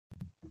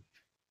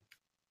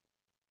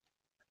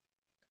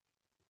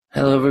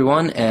Hello,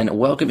 everyone, and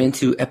welcome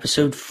into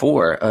episode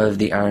 4 of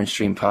the Iron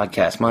Stream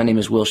podcast. My name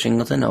is Will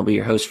Shingleton. I'll be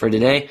your host for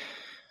today.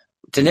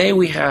 Today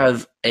we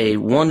have a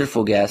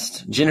wonderful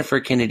guest, Jennifer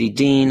Kennedy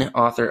Dean,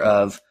 author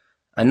of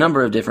a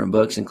number of different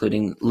books,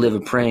 including Live a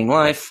Praying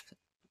Life,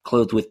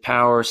 Clothed with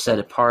Power, Set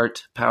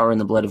Apart, Power in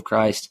the Blood of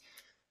Christ.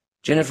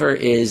 Jennifer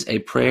is a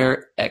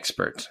prayer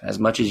expert. As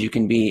much as you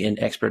can be an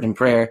expert in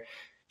prayer,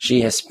 she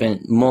has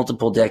spent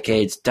multiple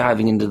decades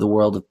diving into the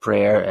world of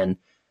prayer and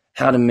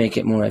how to make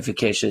it more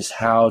efficacious,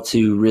 how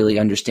to really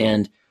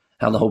understand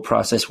how the whole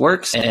process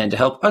works, and to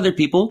help other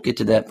people get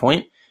to that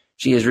point,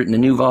 she has written a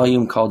new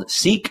volume called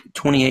Seek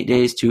 28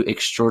 Days to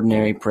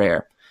Extraordinary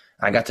Prayer.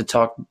 I got to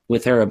talk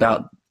with her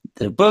about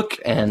the book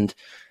and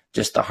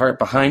just the heart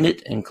behind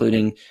it,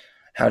 including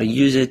how to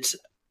use it,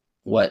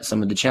 what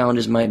some of the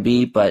challenges might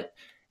be, but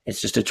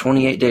it's just a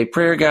 28-day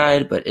prayer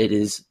guide, but it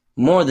is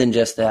more than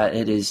just that.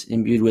 It is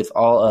imbued with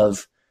all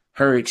of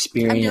her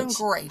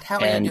experience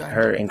and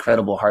her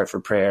incredible heart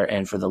for prayer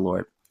and for the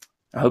Lord.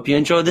 I hope you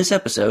enjoyed this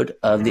episode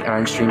of the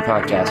Iron Stream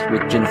podcast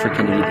with Jennifer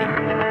Kennedy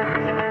Dean.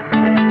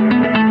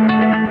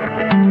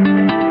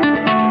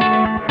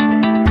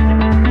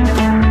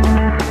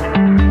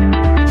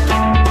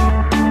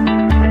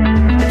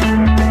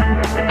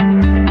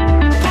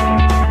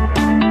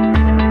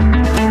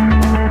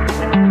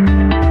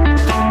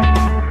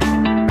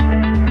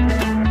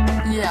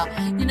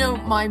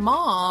 My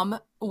mom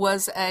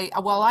was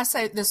I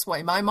say it this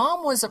way, my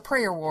mom was a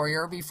prayer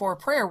warrior before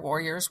prayer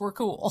warriors were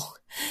cool.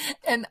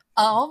 And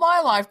all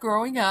my life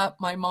growing up,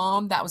 my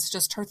mom, that was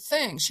just her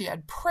thing. She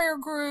had prayer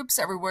groups.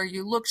 Everywhere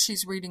you look,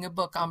 she's reading a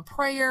book on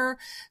prayer.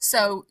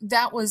 So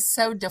that was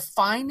so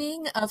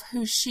defining of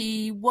who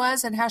she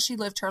was and how she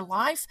lived her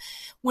life.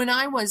 When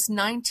I was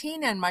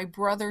 19 and my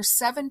brother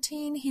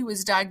 17, he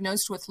was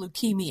diagnosed with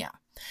leukemia.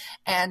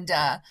 And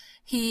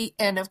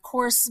of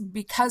course,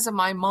 because of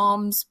my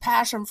mom's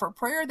passion for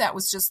prayer, that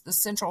was just the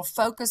central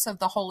focus of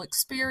the whole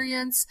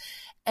experience.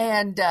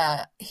 And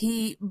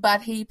he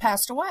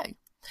passed away.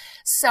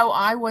 So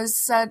I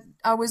was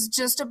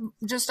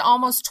just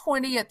almost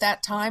 20 at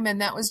that time,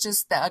 and that was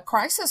just a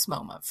crisis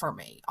moment for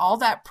me. All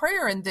that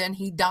prayer, and then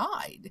he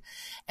died.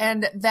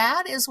 And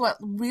that is what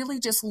really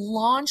just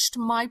launched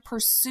my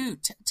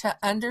pursuit to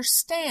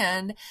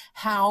understand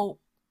how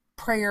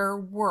prayer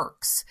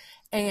works.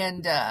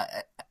 And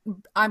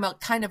I'm a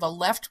kind of a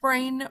left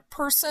brain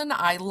person.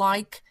 I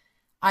like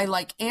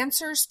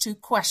answers to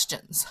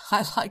questions.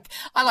 I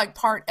like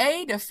part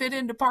A to fit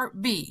into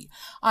part B.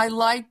 I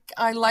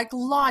like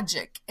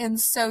logic. And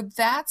so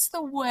that's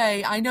the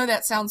way. I know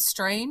that sounds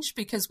strange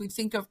because we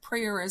think of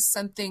prayer as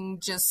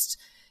something just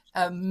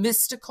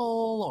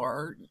mystical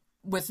or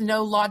with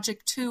no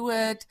logic to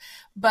it.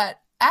 But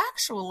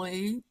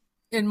actually,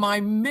 in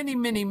my many,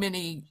 many,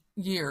 many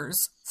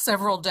years,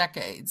 several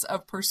decades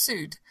of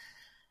pursuit,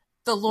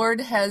 the Lord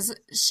has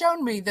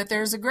shown me that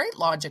there's a great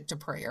logic to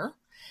prayer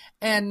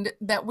and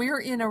that we're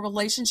in a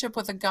relationship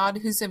with a God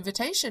whose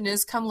invitation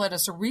is, come, let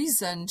us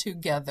reason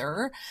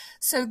together.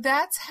 So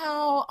that's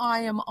how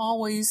I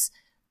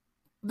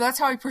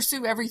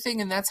pursue everything,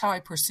 and that's how I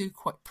pursue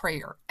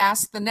prayer.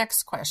 Ask the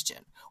next question.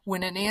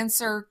 When an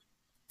answer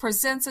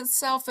presents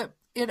itself,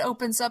 it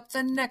opens up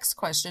the next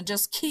question.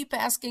 Just keep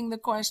asking the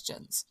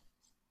questions.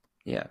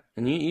 Yeah,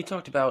 and you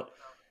talked about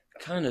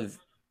kind of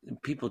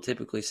people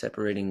typically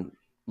separating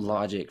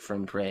logic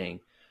from praying.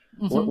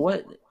 Mm-hmm.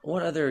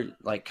 What other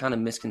kind of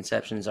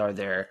misconceptions are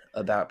there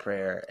about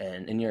prayer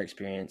and in your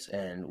experience,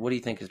 and what do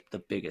you think is the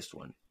biggest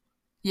one?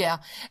 Yeah,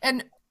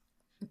 and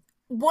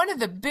one of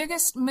the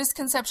biggest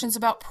misconceptions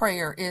about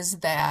prayer is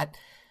that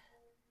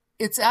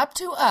it's up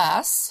to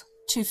us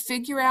to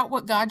figure out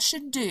what God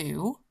should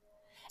do,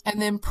 and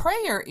then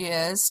prayer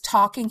is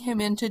talking him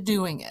into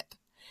doing it.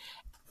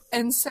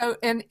 And so,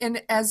 and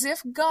as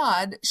if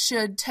God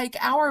should take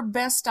our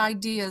best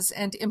ideas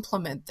and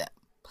implement them.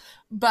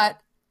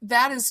 But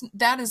that is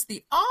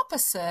the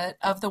opposite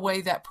of the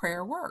way that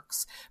prayer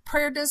works.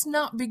 Prayer does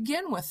not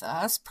begin with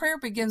us. Prayer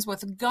begins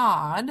with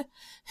God,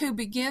 who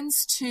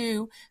begins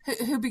to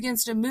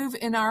move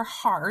in our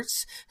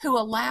hearts, who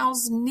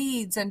allows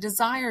needs and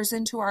desires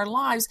into our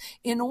lives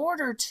in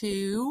order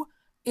to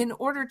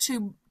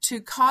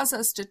cause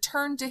us to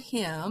turn to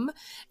him,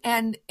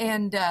 and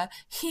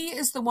he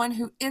is the one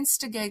who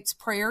instigates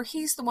prayer.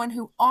 He's the one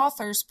who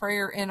authors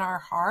prayer in our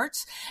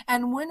hearts.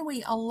 And when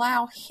we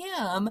allow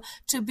him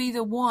to be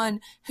the one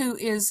who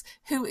is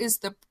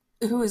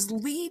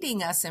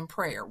leading us in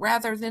prayer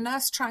rather than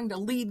us trying to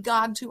lead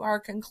God to our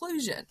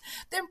conclusion,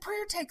 then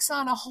prayer takes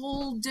on a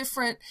whole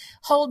different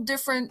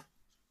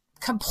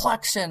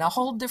complexion, a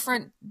whole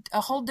different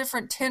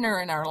tenor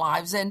in our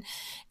lives. And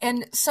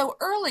so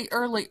early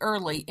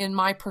in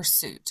my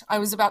pursuit, I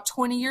was about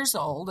 20 years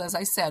old, as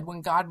I said,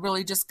 when God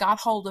really just got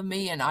hold of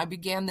me and I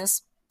began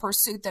this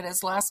pursuit that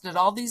has lasted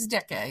all these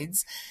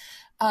decades.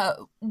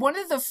 One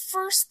of the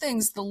first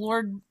things the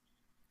Lord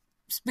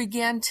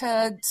began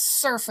to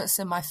surface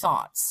in my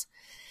thoughts: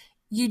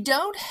 you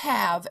don't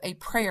have a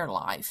prayer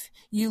life,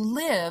 you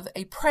live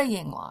a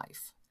praying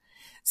life.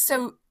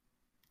 So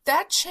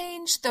that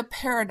changed the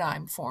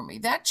paradigm for me.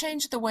 That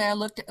changed the way I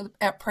looked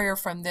at prayer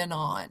from then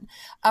on.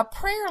 A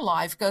prayer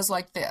life goes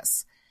like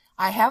this.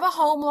 I have a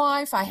home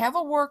life, I have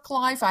a work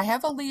life, I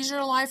have a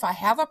leisure life, I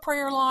have a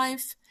prayer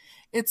life.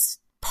 It's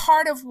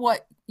part of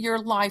what your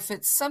life,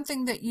 it's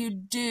something that you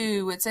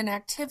do, it's an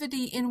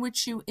activity in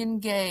which you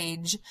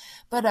engage.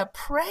 But a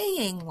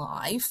praying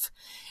life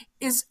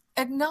is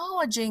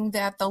acknowledging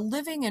that the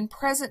living and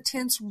present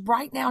tense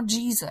right now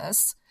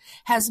Jesus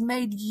has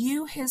made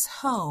you his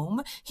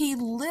home. He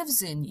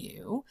lives in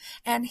you,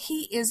 and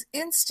he is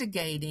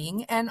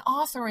instigating and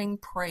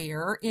authoring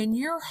prayer in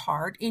your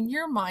heart, in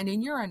your mind,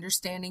 in your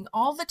understanding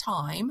all the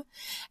time.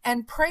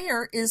 And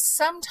prayer is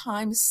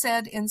sometimes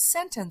said in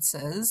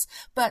sentences,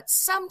 but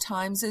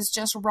sometimes is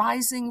just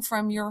rising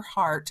from your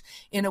heart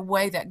in a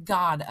way that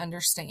God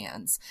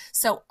understands.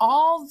 So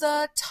all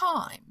the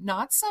time,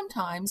 not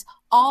sometimes,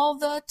 all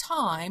the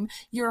time,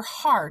 your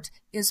heart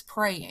is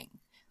praying.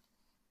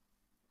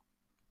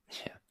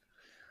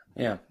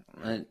 Yeah.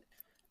 And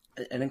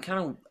then kind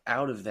of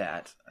out of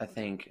that, I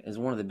think, is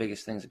one of the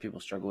biggest things that people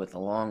struggle with,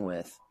 along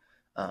with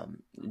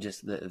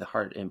just the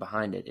heart and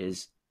behind it,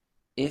 is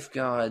if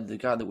God, the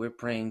God that we're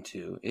praying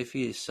to, if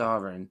he is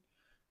sovereign,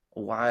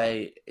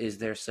 why is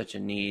there such a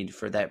need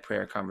for that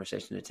prayer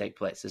conversation to take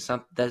place? Is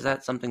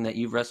that something that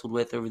you've wrestled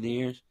with over the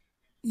years?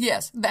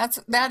 Yes,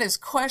 that is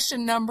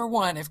question number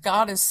one. If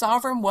God is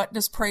sovereign, what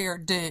does prayer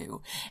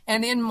do?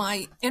 And in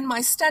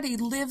my study,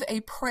 Live a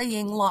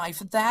Praying Life,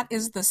 that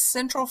is the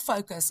central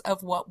focus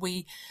of what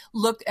we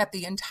looked at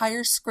the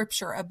entire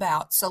scripture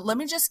about. So let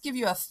me just give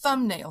you a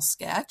thumbnail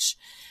sketch.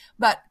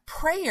 But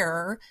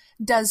prayer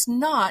does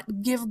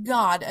not give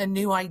God a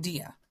new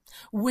idea.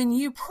 When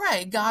you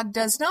pray, God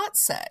does not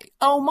say,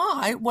 "Oh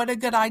my, what a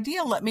good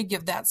idea. Let me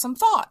give that some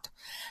thought."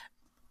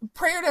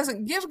 Prayer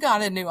doesn't give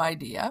God a new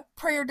idea.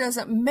 Prayer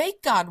doesn't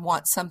make God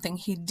want something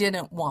he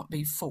didn't want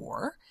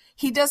before.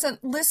 He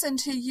doesn't listen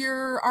to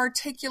your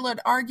articulate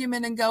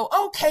argument and go,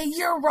 "Okay,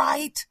 you're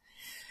right."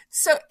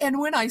 So, and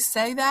when I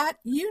say that,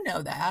 you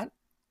know that.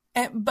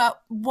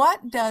 But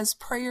what does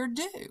prayer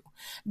do?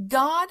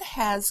 God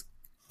has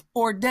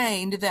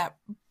ordained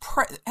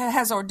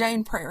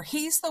prayer.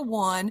 He's the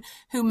one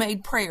who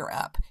made prayer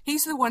up.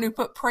 He's the one who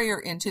put prayer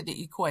into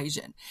the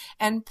equation.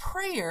 And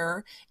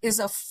prayer is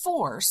a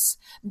force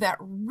that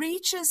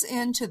reaches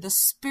into the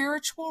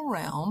spiritual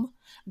realm,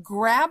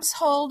 grabs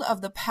hold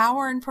of the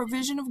power and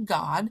provision of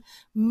God,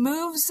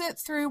 moves it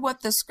through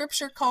what the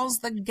scripture calls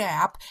the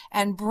gap,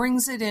 and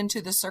brings it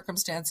into the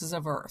circumstances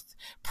of earth.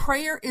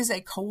 Prayer is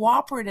a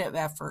cooperative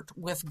effort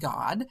with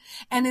God,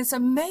 and it's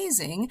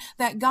amazing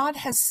that God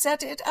has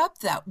set it up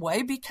that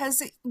way, because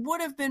it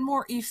would have been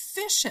more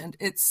efficient,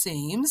 it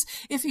seems,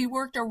 if he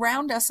worked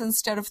around us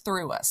instead of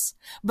through us.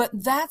 But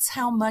that's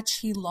how much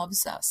he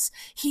loves us.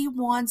 He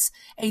wants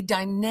a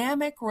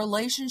dynamic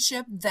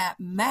relationship that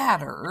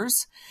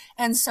matters,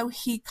 and so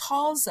he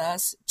calls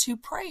us to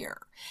prayer.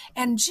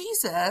 And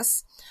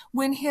Jesus,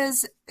 when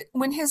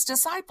his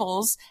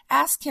disciples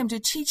asked him to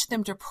teach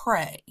them to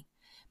pray,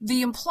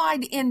 the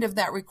implied end of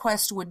that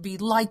request would be,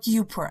 "Like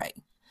you pray."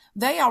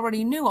 They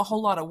already knew a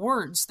whole lot of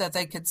words that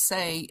they could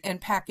say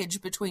and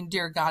package between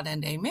 "Dear God"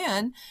 and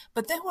 "Amen,"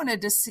 but they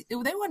wanted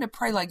to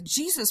pray like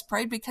Jesus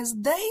prayed, because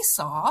they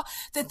saw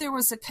that there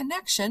was a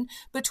connection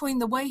between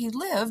the way he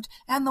lived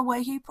and the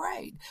way he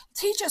prayed.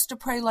 Teach us to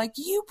pray like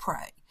you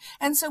pray.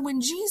 And so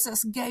when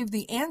Jesus gave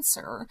the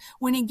answer,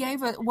 when he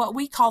gave what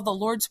we call the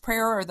Lord's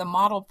Prayer or the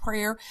model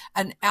prayer,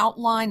 an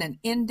outline,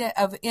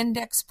 of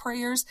index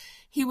prayers,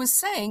 he was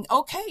saying,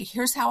 "Okay,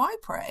 here's how I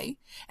pray."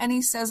 And he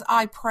says,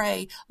 "I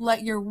pray,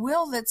 let your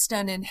will that's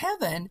done in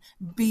heaven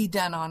be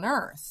done on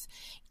earth."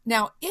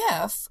 Now,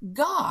 if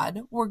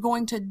God were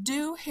going to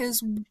do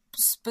his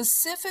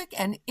specific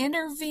and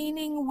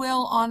intervening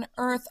will on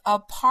earth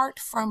apart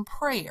from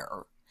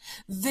prayer,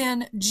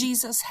 then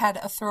Jesus had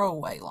a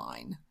throwaway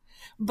line.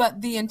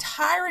 But the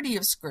entirety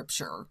of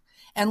Scripture,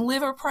 and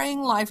Live a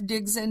Praying Life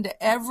digs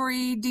into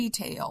every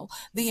detail,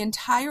 the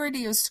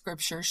entirety of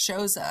Scripture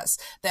shows us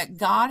that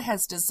God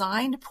has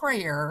designed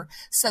prayer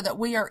so that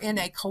we are in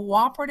a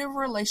cooperative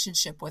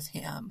relationship with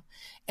him,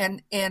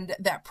 and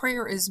that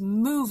prayer is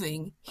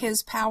moving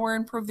his power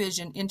and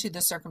provision into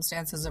the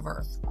circumstances of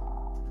earth.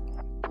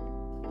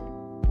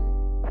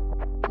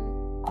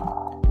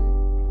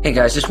 Hey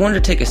guys, just wanted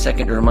to take a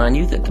second to remind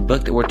you that the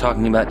book that we're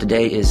talking about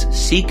today is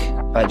Seek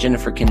by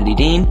Jennifer Kennedy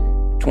Dean,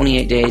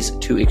 28 Days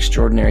to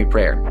Extraordinary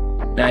Prayer.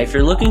 Now, if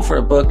you're looking for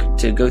a book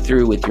to go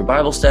through with your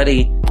Bible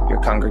study,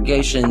 your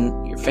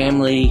congregation, your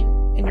family,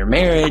 and your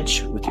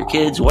marriage, with your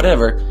kids,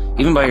 whatever,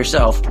 even by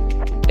yourself,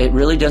 it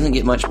really doesn't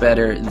get much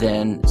better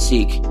than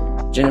Seek.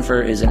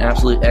 Jennifer is an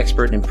absolute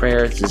expert in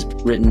prayer. This is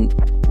written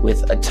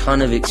with a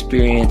ton of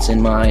experience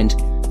in mind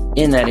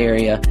in that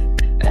area,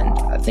 and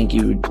I think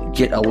you would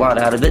get a lot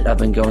out of it. I've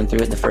been going through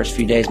it the first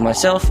few days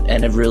myself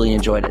and have really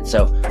enjoyed it.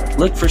 So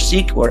look for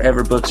Seek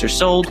wherever books are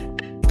sold,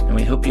 and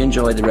we hope you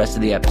enjoy the rest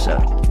of the episode.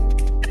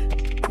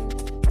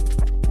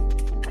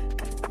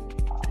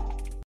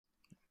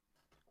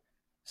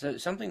 So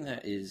something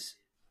that is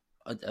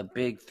a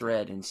big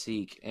thread in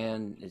Seek,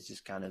 and is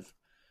just kind of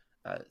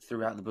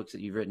throughout the books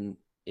that you've written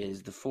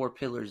is the 4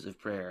 pillars of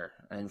prayer.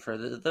 And for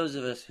those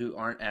of us who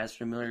aren't as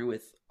familiar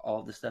with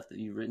all the stuff that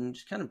you've written,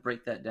 just kind of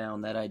break that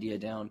down, that idea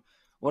down.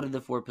 What are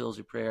the 4 pillars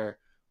of prayer?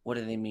 What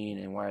do they mean,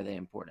 and why are they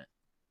important?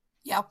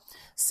 Yeah.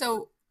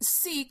 So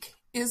SEEK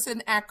is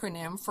an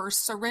acronym for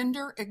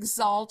surrender,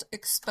 exalt,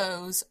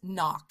 expose,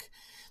 knock.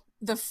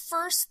 The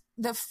first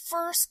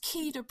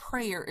key to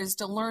prayer is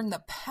to learn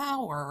the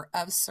power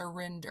of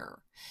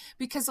surrender,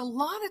 because a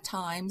lot of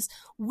times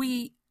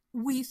we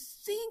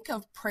think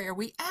of prayer,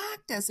 we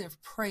act as if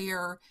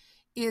prayer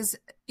is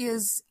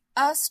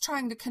us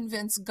trying to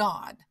convince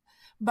God.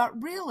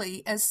 But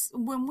really, as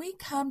when we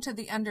come to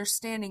the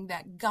understanding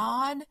that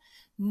God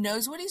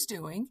knows what he's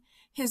doing,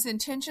 his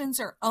intentions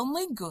are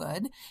only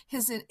good,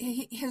 his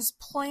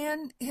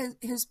plan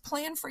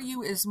for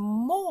you is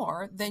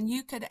more than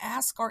you could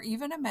ask or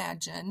even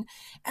imagine,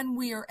 and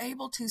we are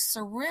able to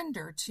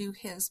surrender to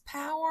his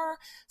power,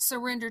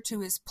 surrender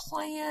to his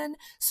plan,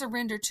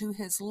 surrender to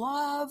his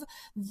love,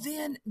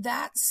 then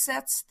that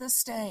sets the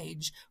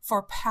stage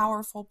for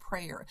powerful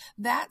prayer.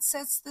 That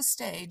sets the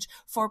stage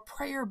for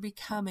prayer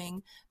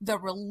becoming the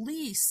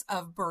release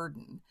of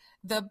burden,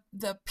 the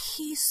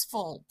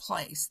peaceful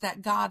place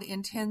that God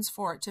intends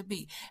for it to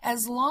be.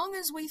 As long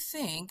as we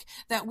think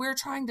that we're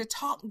trying to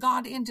talk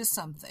God into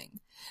something,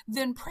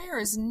 then prayer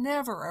is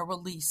never a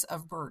release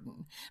of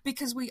burden,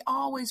 because we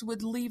always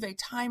would leave a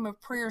time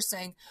of prayer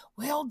saying,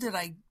 well, did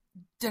I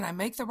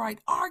make the right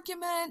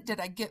argument? Did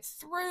I get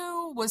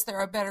through? Was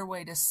there a better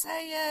way to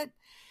say it?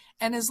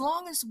 And as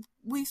long as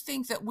we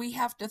think that we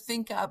have to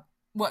think up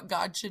what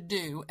God should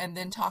do and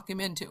then talk him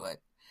into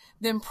it,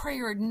 then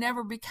prayer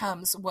never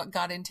becomes what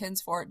God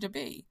intends for it to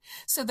be.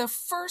 So the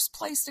first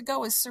place to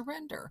go is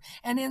surrender.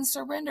 And in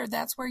surrender,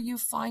 that's where you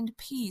find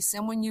peace.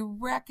 And when you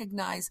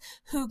recognize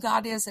who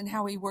God is and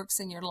how he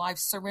works in your life,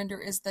 surrender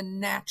is the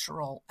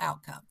natural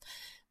outcome.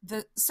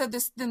 The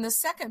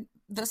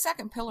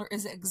second pillar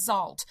is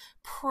exalt,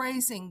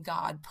 praising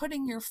God,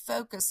 putting your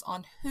focus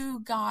on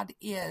who God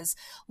is,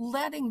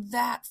 letting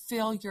that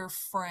fill your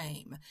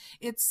frame.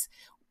 It's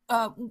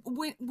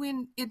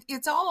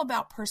it's all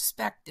about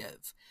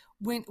perspective.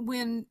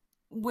 When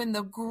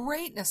the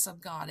greatness of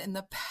God and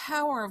the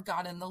power of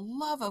God and the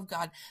love of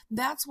God,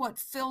 that's what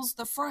fills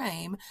the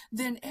frame,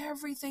 then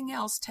everything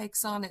else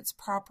takes on its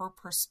proper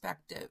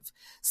perspective.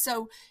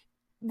 So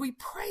we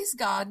praise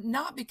God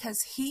not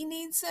because he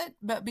needs it,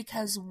 but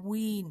because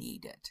we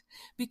need it.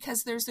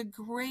 Because there's a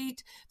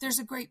great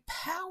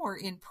power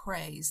in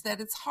praise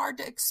that it's hard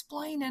to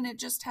explain, and it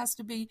just has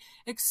to be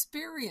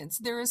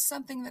experienced. There is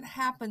something that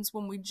happens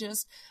when we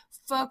just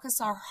focus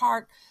our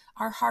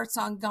hearts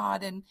on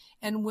God,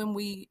 and when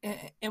we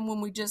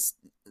just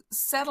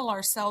settle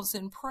ourselves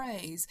in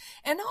praise.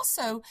 And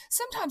also,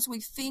 sometimes we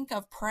think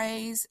of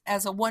praise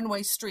as a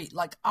one-way street.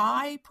 Like,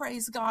 I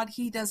praise God,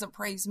 he doesn't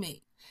praise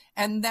me.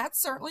 And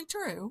that's certainly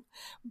true.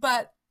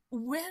 But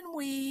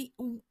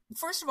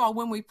first of all,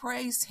 when we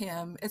praise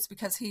him, it's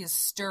because he is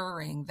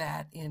stirring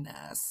that in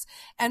us.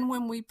 And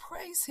when we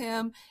praise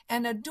him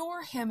and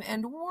adore him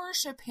and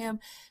worship him,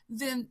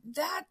 then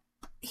that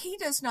he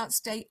does not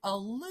stay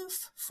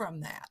aloof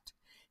from that.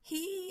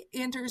 He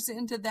enters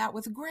into that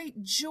with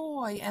great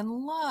joy and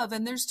love.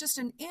 And there's just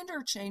an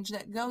interchange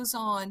that goes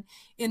on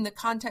in the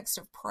context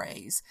of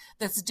praise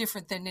that's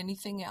different than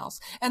anything else.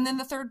 And then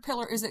the third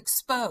pillar is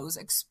expose.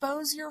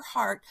 Expose your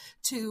heart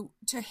to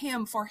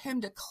him, for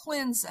him to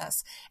cleanse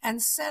us and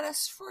set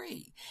us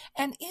free.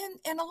 And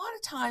a lot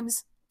of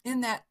times in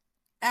that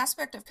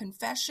aspect of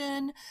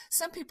confession,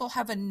 some people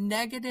have a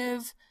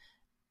negative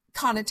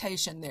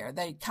connotation there.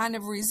 They kind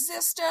of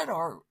resist it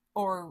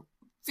or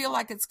feel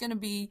like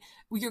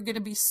you're going to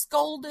be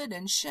scolded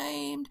and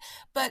shamed,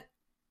 but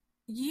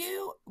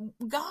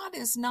God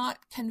is not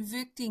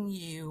convicting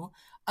you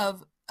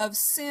of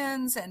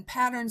sins and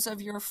patterns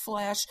of your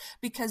flesh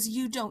because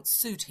you don't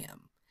suit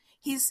him.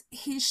 He's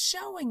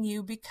showing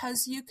you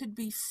because you could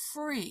be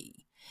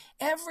free.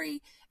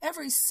 Every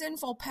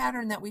sinful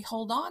pattern that we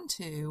hold on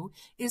to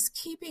is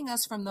keeping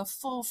us from the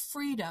full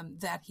freedom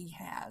that he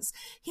has.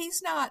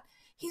 He's not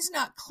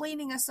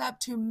cleaning us up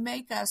to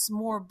make us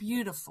more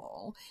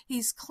beautiful.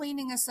 He's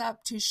cleaning us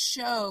up to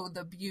show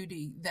the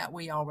beauty that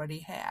we already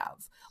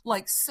have,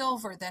 like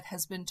silver that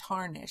has been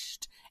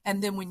tarnished.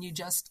 And then when you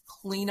just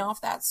clean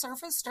off that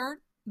surface dirt,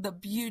 the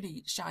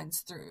beauty shines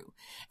through.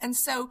 And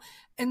so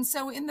in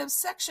the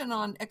section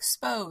on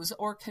expose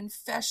or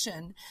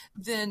confession,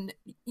 then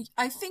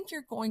I think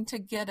you're going to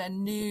get a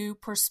new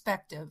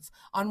perspective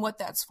on what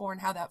that's for and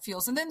how that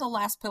feels. And then the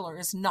last pillar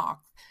is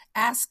knock.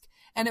 Ask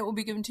and it will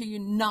be given to you.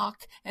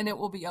 Knock and it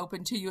will be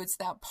open to you. It's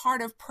that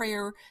part of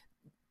prayer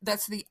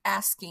that's the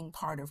asking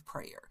part of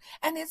prayer.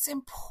 And it's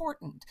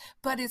important,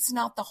 but it's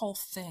not the whole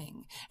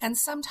thing. And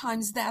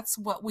sometimes that's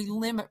what we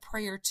limit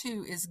prayer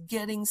to, is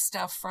getting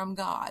stuff from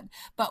God.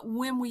 But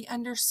when we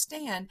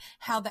understand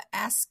how the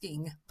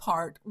asking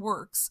part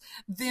works,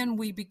 then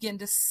we begin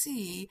to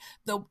see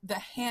the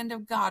hand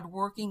of God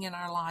working in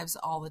our lives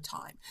all the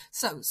time.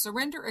 So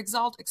surrender,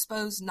 exalt,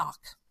 expose, knock.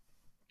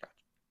 Gotcha.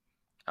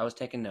 I was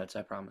taking notes,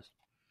 I promise.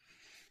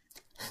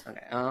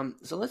 Okay.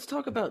 So let's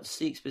talk about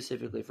Seek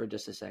specifically for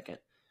just a second.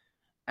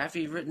 After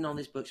you've written all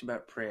these books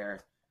about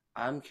prayer,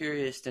 I'm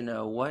curious to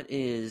know what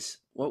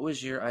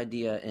was your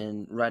idea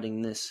in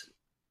writing this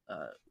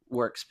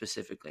work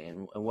specifically,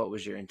 and what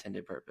was your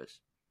intended purpose?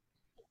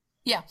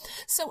 Yeah.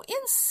 So in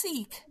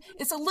Seek,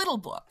 it's a little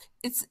book.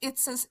 It's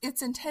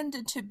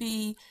intended to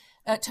be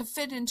to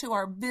fit into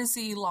our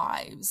busy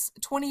lives,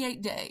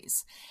 28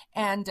 days,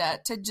 and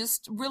to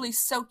just really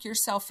soak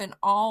yourself in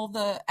all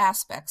the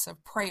aspects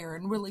of prayer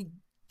and really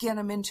get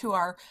them into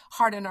our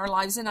heart and our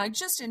lives. And I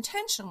just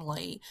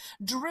intentionally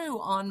drew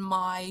on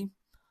my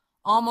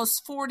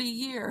almost 40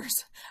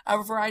 years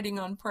of writing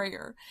on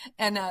prayer,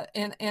 and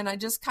I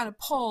just kind of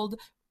pulled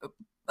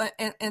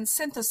and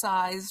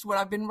synthesized what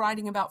I've been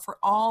writing about for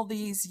all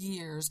these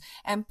years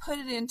and put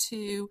it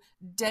into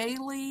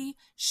daily,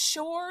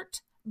 short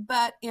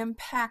but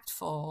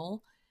impactful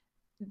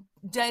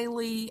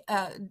daily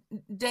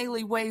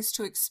ways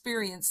to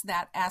experience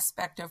that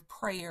aspect of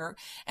prayer.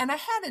 And I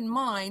had in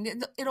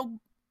mind it'll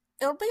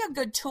be a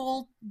good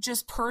tool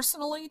just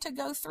personally to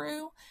go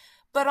through,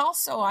 but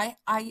also I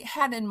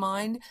had in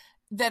mind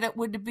that it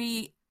would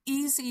be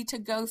easy to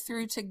go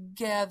through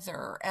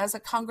together as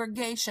a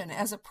congregation,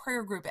 as a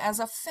prayer group, as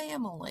a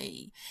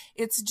family.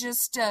 It's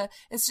just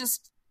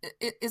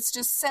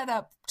set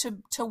up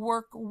to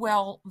work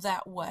well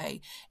that way.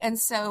 And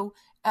so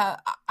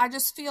I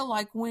just feel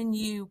like when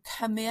you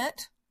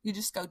commit, you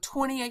just go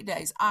 28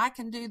 days. I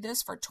can do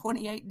this for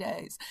 28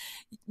 days.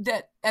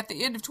 That at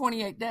the end of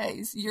 28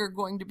 days, you're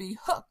going to be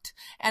hooked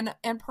and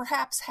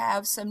perhaps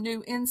have some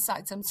new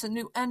insights and some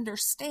new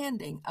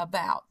understanding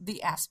about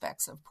the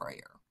aspects of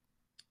prayer.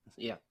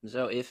 Yeah.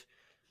 So if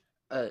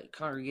a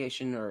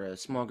congregation or a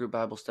small group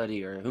Bible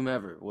study or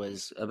whomever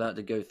was about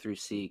to go through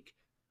Seek,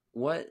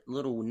 what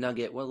little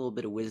nugget, what little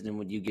bit of wisdom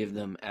would you give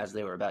them as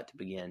they were about to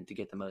begin to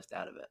get the most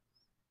out of it?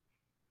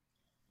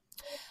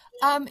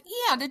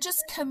 To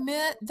just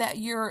commit that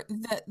you're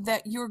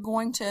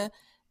going to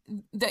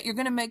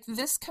make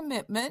this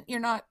commitment. You're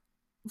not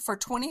for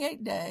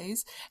 28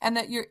 days, and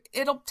that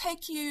it'll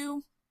take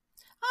you,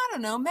 I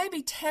don't know,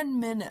 maybe 10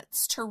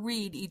 minutes to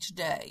read each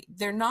day.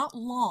 They're not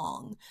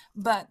long,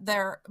 but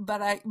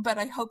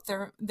I hope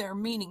they're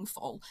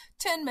meaningful.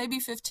 10, maybe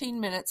 15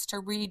 minutes to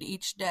read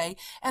each day,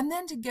 and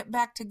then to get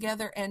back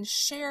together and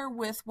share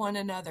with one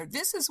another.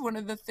 This is one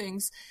of the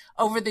things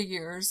over the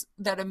years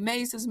that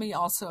amazes me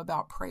also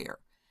about prayer.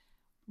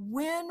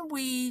 When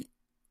we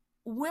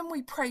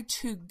pray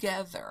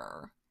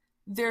together,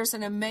 there's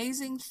an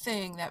amazing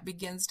thing that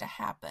begins to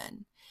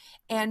happen,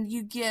 and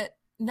you get,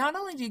 not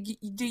only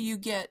do you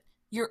get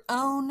your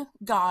own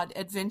God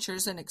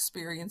adventures and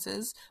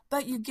experiences,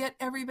 but you get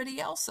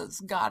everybody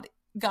else's God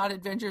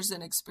adventures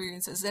and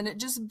experiences, and it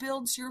just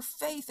builds your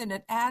faith and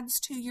it adds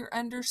to your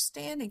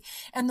understanding,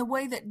 and the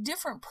way that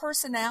different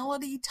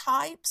personality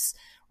types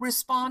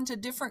respond to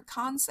different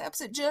concepts,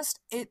 it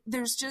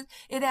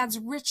adds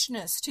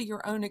richness to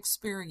your own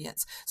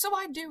experience. So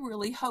I do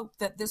really hope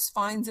that this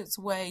finds its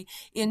way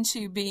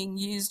into being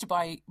used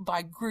by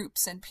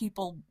groups and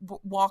people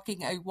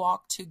walking a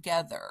walk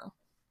together.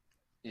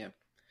 Yeah,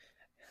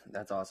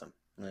 that's awesome.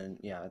 And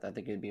yeah, I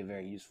think it'd be a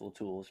very useful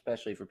tool,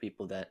 especially for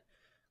people that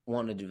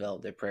want to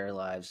develop their prayer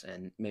lives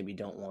and maybe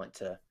don't want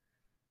to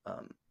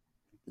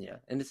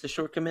and it's a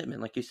short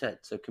commitment, like you said.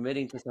 So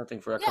committing to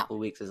something for a couple of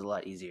weeks is a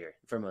lot easier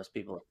for most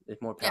people.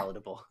 It's more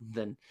palatable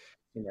than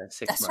 6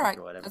 That's months right.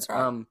 or whatever. That's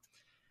right.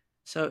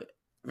 So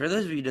for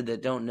those of you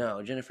that don't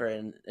know, Jennifer,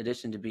 in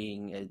addition to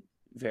being a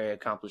very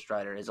accomplished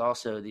writer, is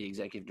also the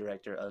executive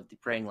director of the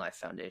Praying Life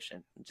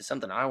Foundation, which is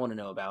something I want to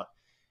know about,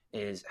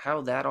 is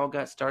how that all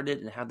got started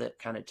and how that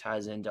kind of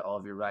ties into all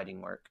of your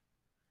writing work.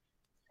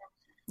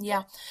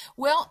 Yeah.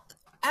 Well,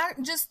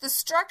 just the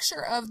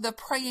structure of the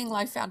Praying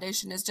Life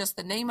Foundation is just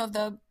the name of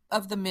the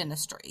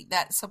ministry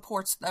that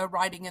supports the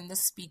writing and the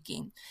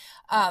speaking.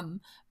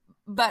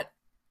 But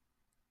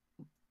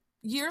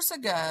years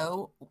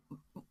ago,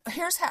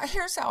 here's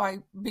how I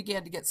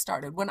began to get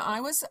started. When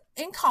I was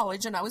in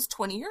college and I was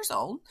 20 years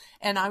old,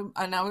 and I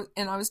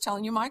was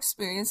telling you my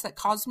experience that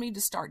caused me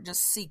to start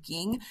just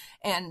seeking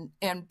and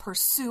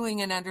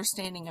pursuing an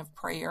understanding of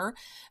prayer,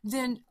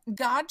 then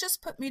God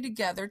just put me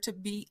together to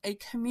be a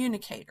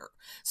communicator.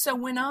 So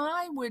when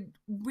I would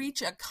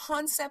reach a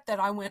concept that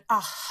I went,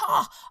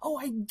 aha, oh,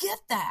 I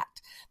get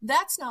that.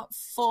 That's not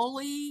full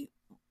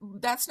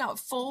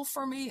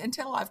for me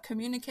until I've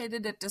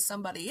communicated it to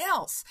somebody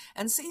else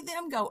and see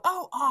them go,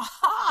 oh,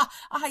 aha,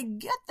 I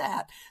get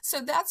that.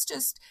 So that's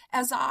just,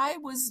 as I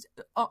was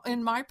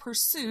in my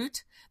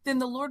pursuit, then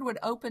the Lord would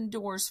open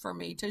doors for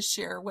me to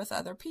share with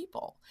other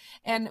people.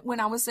 And when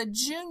I was a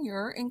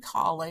junior in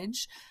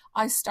college,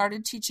 I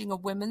started teaching a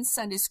women's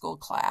Sunday school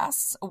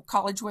class, a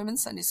college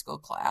women's Sunday school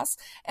class,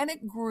 and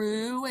it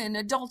grew and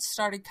adults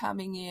started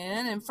coming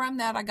in. And from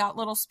that, I got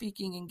little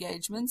speaking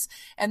engagements.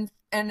 And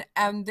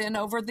then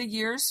over over the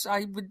years,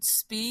 I would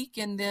speak,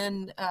 and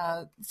then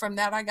from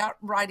that, I got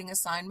writing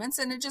assignments,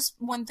 and it just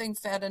one thing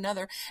fed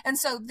another. And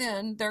so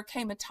then there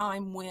came a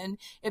time when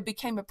it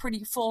became a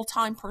pretty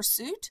full-time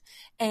pursuit,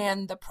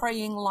 and the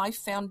Praying Life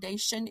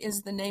Foundation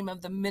is the name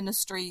of the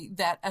ministry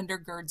that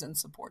undergirds and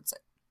supports it.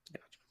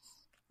 Gotcha.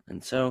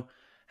 And so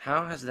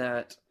how has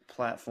that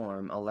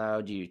platform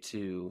allowed you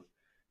to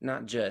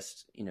not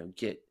just,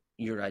 get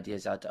your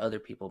ideas out to other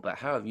people, but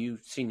how have you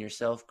seen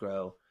yourself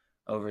grow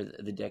over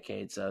the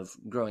decades of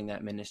growing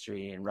that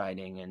ministry and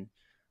writing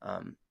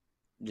and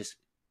just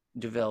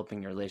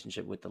developing your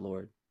relationship with the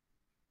Lord?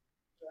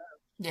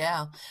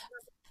 Yeah.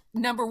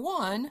 Number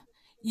one,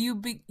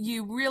 you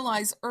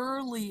realize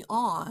early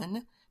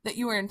on that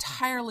you are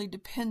entirely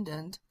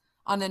dependent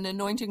on an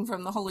anointing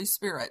from the Holy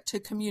Spirit to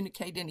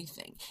communicate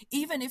anything.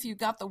 Even if you've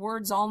got the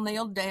words all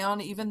nailed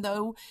down, even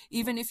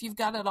if you've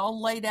got it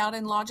all laid out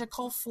in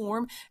logical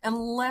form,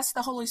 unless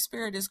the Holy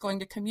Spirit is going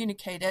to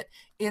communicate it,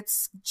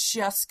 it's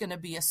just going to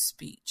be a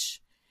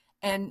speech.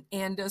 And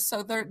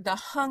so the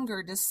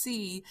hunger to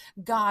see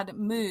God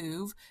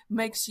move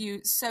makes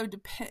you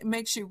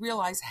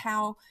realize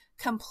how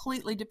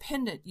completely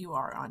dependent you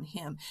are on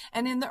him.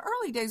 And in the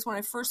early days when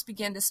I first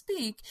began to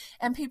speak,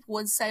 and people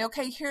would say,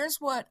 okay, here's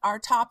what our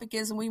topic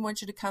is, and we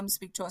want you to come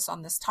speak to us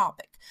on this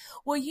topic.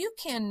 Well, you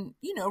can,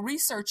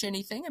 research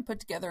anything and put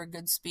together a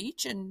good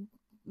speech and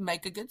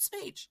make a good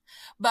speech.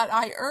 But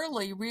I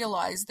early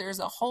realized there's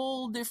a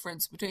whole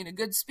difference between a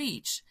good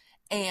speech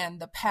and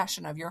the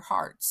passion of your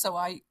heart. So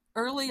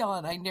early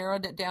on, I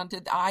narrowed it down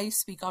to I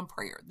speak on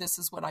prayer. This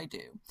is what I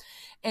do.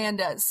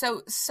 And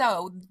so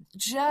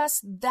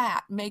just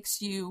that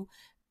makes you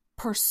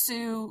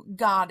pursue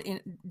God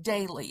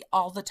daily,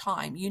 all the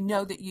time. You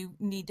know that you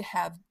need to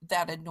have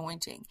that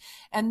anointing.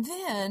 And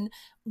then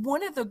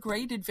one of the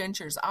great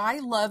adventures I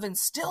love and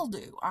still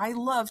do, I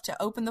love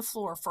to open the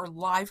floor for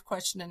live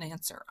question and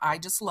answer. I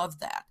just love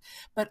that.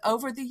 But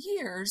over the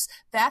years,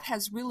 that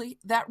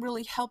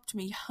really helped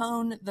me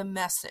hone the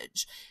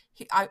message.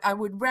 I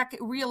would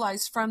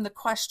realize from the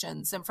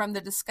questions and from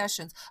the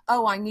discussions,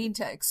 I need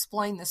to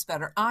explain this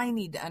better. I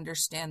need to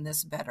understand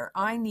this better.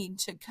 I need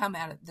to come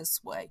at it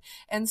this way.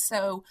 And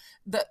so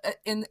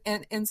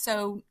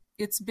so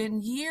it's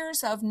been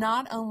years of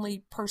not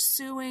only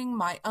pursuing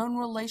my own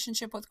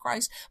relationship with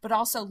Christ, but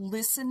also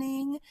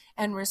listening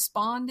and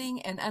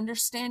responding and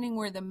understanding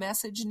where the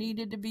message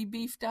needed to be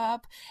beefed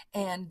up.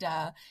 And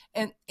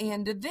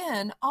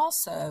then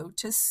also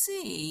to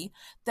see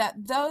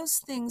that those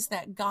things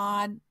that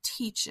God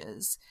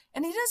teaches,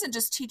 and he doesn't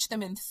just teach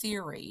them in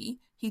theory,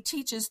 he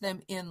teaches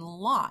them in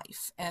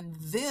life. And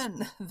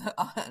then the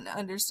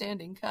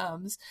understanding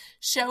comes.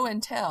 Show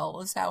and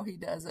tell is how he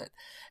does it.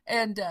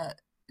 And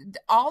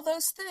all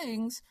those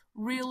things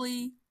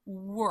really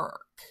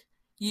work.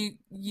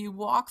 You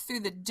walk through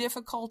the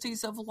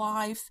difficulties of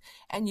life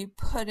and you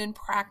put in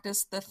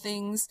practice the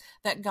things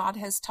that God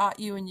has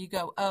taught you, and you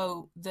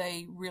go,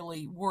 they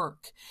really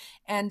work.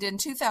 And in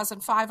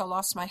 2005, I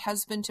lost my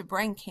husband to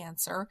brain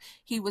cancer.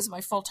 He was my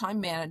full-time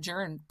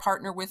manager and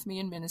partner with me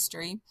in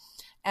ministry.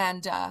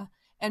 And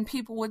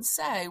people would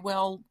say,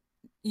 well,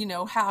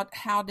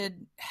 how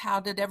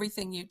did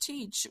everything you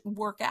teach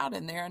work out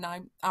in there? And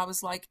I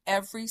was like,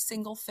 every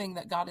single thing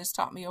that God has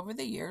taught me over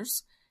the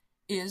years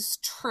is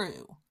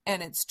true.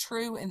 And it's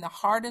true in the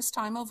hardest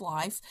time of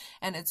life.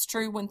 And it's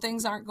true when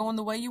things aren't going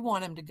the way you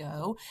want them to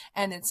go.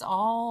 And it's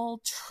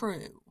all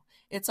true.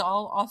 It's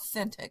all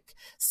authentic.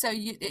 So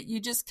you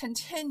just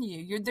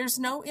continue. There's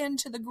no end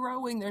to the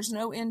growing. There's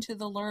no end to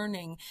the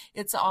learning.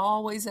 It's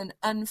always an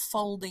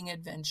unfolding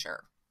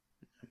adventure.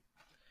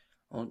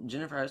 Well,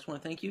 Jennifer, I just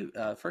want to thank you,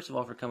 first of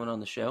all, for coming on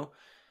the show,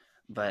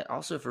 but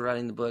also for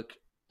writing the book.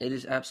 It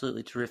is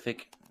absolutely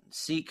terrific.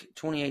 Seek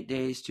 28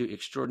 Days to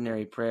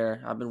Extraordinary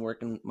Prayer. I've been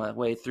working my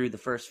way through the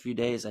first few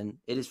days, and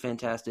it is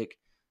fantastic.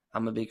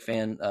 I'm a big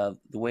fan of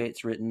the way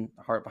it's written,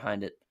 the heart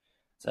behind it.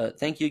 So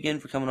thank you again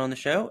for coming on the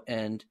show,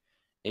 and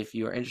if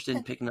you are interested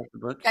in picking up the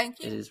book, thank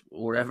you. It is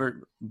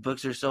wherever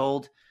books are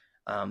sold.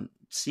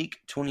 Seek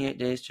 28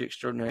 Days to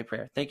Extraordinary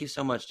Prayer. Thank you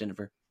so much,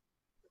 Jennifer.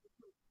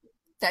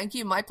 Thank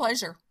you. My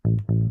pleasure.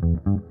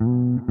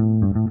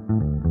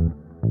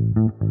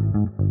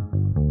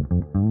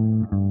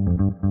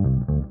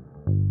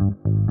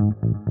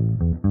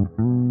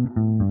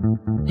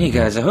 Hey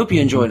guys, I hope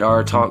you enjoyed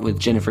our talk with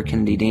Jennifer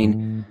Kennedy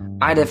Dean.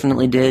 I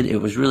definitely did. It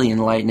was really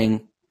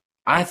enlightening.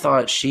 I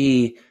thought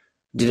she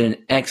did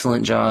an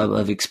excellent job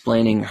of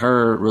explaining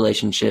her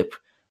relationship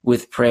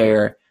with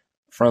prayer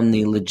from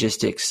the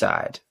logistics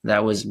side.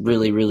 That was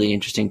really, really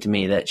interesting to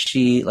me, that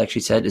she, like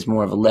she said, is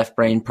more of a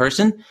left-brained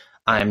person.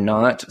 I'm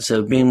not.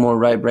 So being more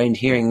right-brained,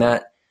 hearing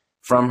that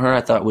from her,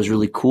 I thought was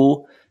really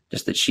cool.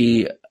 Just that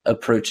she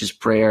approaches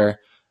prayer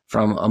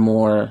from a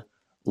more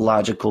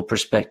logical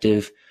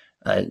perspective,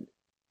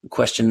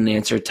 question and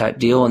answer type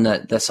deal. And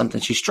that's something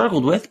she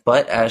struggled with.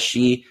 But as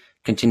she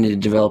continued to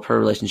develop her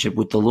relationship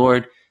with the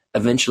Lord,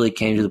 eventually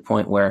came to the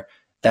point where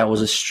that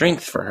was a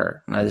strength for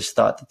her. And I just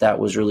thought that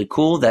was really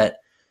cool, that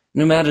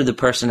no matter the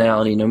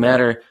personality, no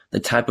matter the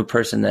type of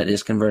person that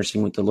is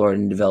conversing with the Lord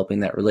and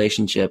developing that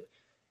relationship,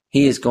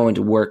 he is going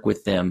to work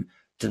with them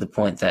to the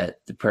point that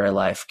the prayer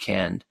life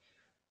can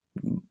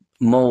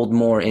mold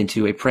more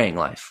into a praying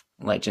life,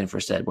 like Jennifer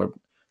said, where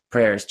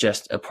prayer is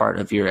just a part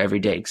of your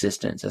everyday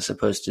existence as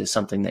opposed to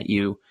something that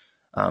you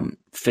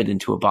fit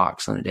into a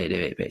box on a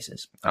day-to-day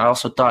basis. I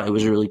also thought it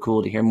was really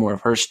cool to hear more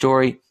of her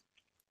story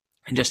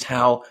and just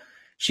how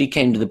she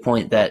came to the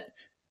point that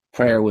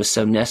prayer was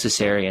so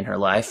necessary in her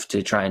life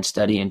to try and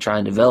study and try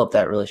and develop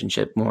that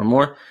relationship more and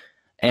more.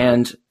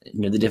 And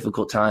the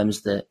difficult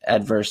times, the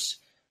adverse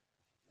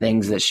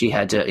things that she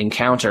had to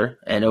encounter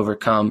and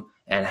overcome,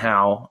 and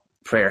how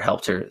prayer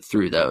helped her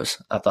through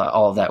those. I thought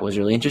all of that was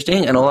really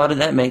interesting, and a lot of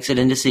that makes it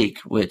into Seek,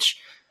 which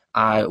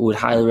I would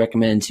highly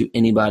recommend to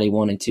anybody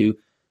wanting to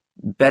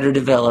better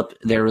develop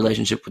their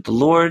relationship with the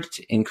Lord,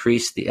 to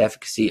increase the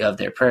efficacy of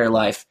their prayer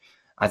life.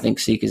 I think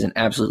Seek is an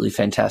absolutely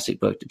fantastic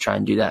book to try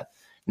and do that.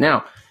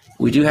 Now,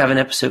 we do have an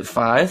episode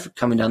 5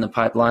 coming down the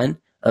pipeline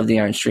of the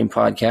Iron Stream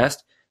podcast.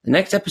 The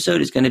next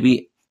episode is going to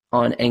be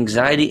on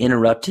Anxiety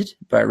Interrupted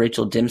by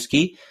Rachel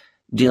Dembski,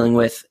 dealing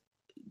with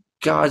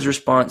God's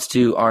response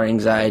to our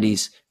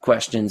anxieties,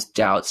 questions,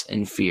 doubts,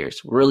 and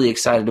fears. We're really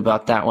excited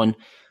about that one.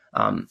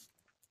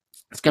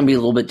 It's going to be a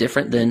little bit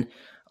different than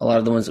a lot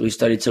of the ones that we've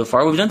studied so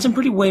far. We've done some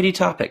pretty weighty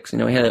topics.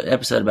 We had an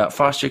episode about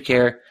foster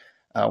care,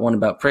 one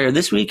about prayer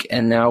this week,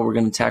 and now we're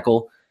going to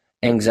tackle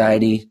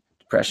anxiety,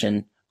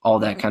 depression, all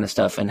that kind of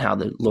stuff, and how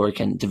the Lord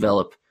can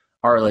develop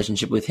our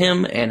relationship with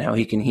Him and how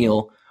He can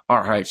heal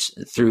our hearts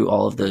through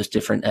all of those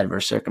different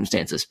adverse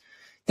circumstances.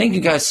 Thank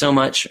you guys so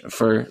much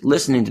for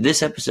listening to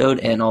this episode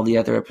and all the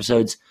other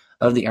episodes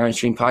of the Iron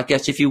Stream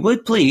podcast. If you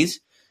would please,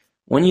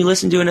 when you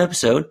listen to an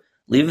episode,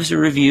 leave us a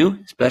review,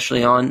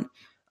 especially on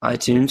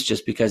iTunes,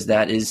 just because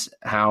that is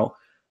how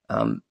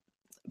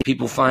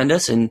people find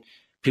us and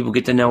people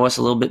get to know us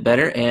a little bit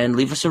better, and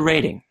leave us a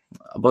rating.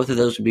 Both of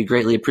those would be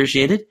greatly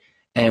appreciated,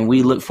 and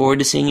we look forward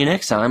to seeing you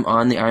next time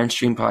on the Iron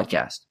Stream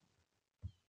podcast.